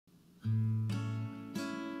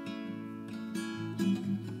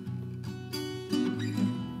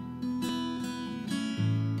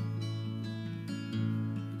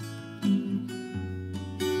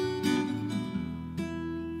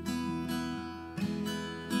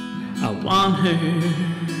I want her,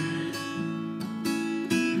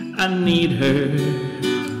 I need her,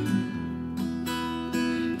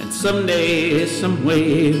 and someday, some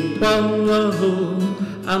way, whoa, whoa,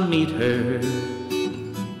 I'll meet her.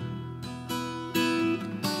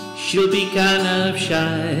 She'll be kind of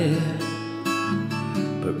shy,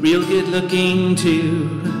 but real good looking too,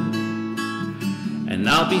 and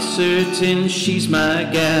I'll be certain she's my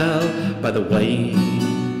gal by the way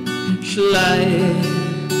she likes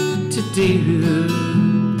to do,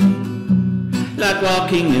 like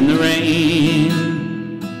walking in the rain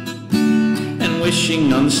and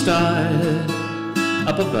wishing on the stars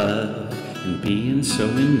up above and being so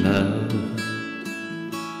in love.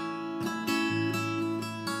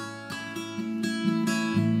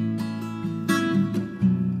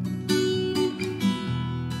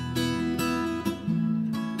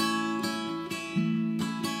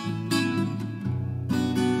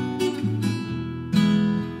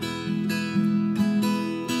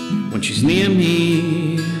 When she's near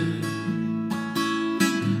me,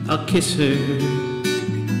 I'll kiss her.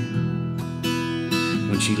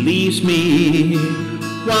 When she leaves me,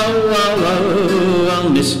 whoa, whoa, whoa, I'll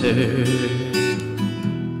miss her.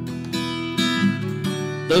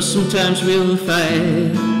 Though sometimes we'll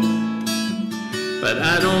fight, but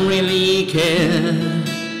I don't really care,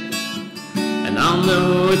 and I'll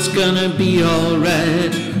know it's gonna be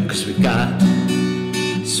alright, 'cause we got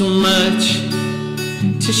so much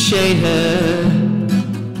to share,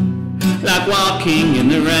 like walking in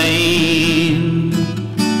the rain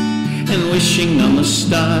and wishing on the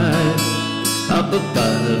stars up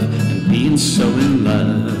above and being so in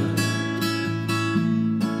love.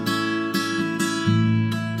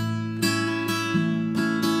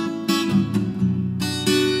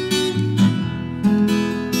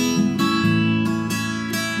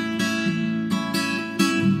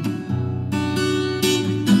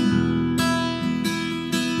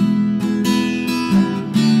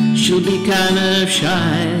 She'll be kind of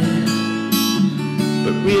shy,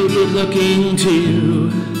 but real good looking too,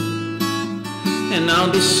 and I'll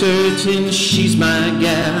be certain she's my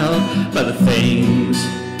gal by the things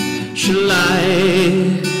she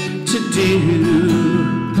like to do,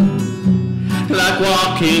 like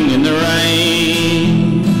walking in the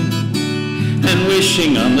rain and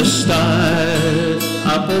wishing on the stars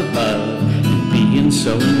up above and being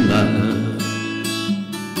so in love.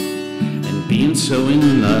 Being so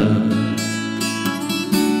in love,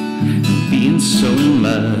 and being so in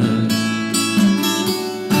love,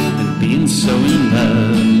 and being so in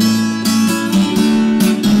love,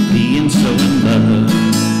 being so in love.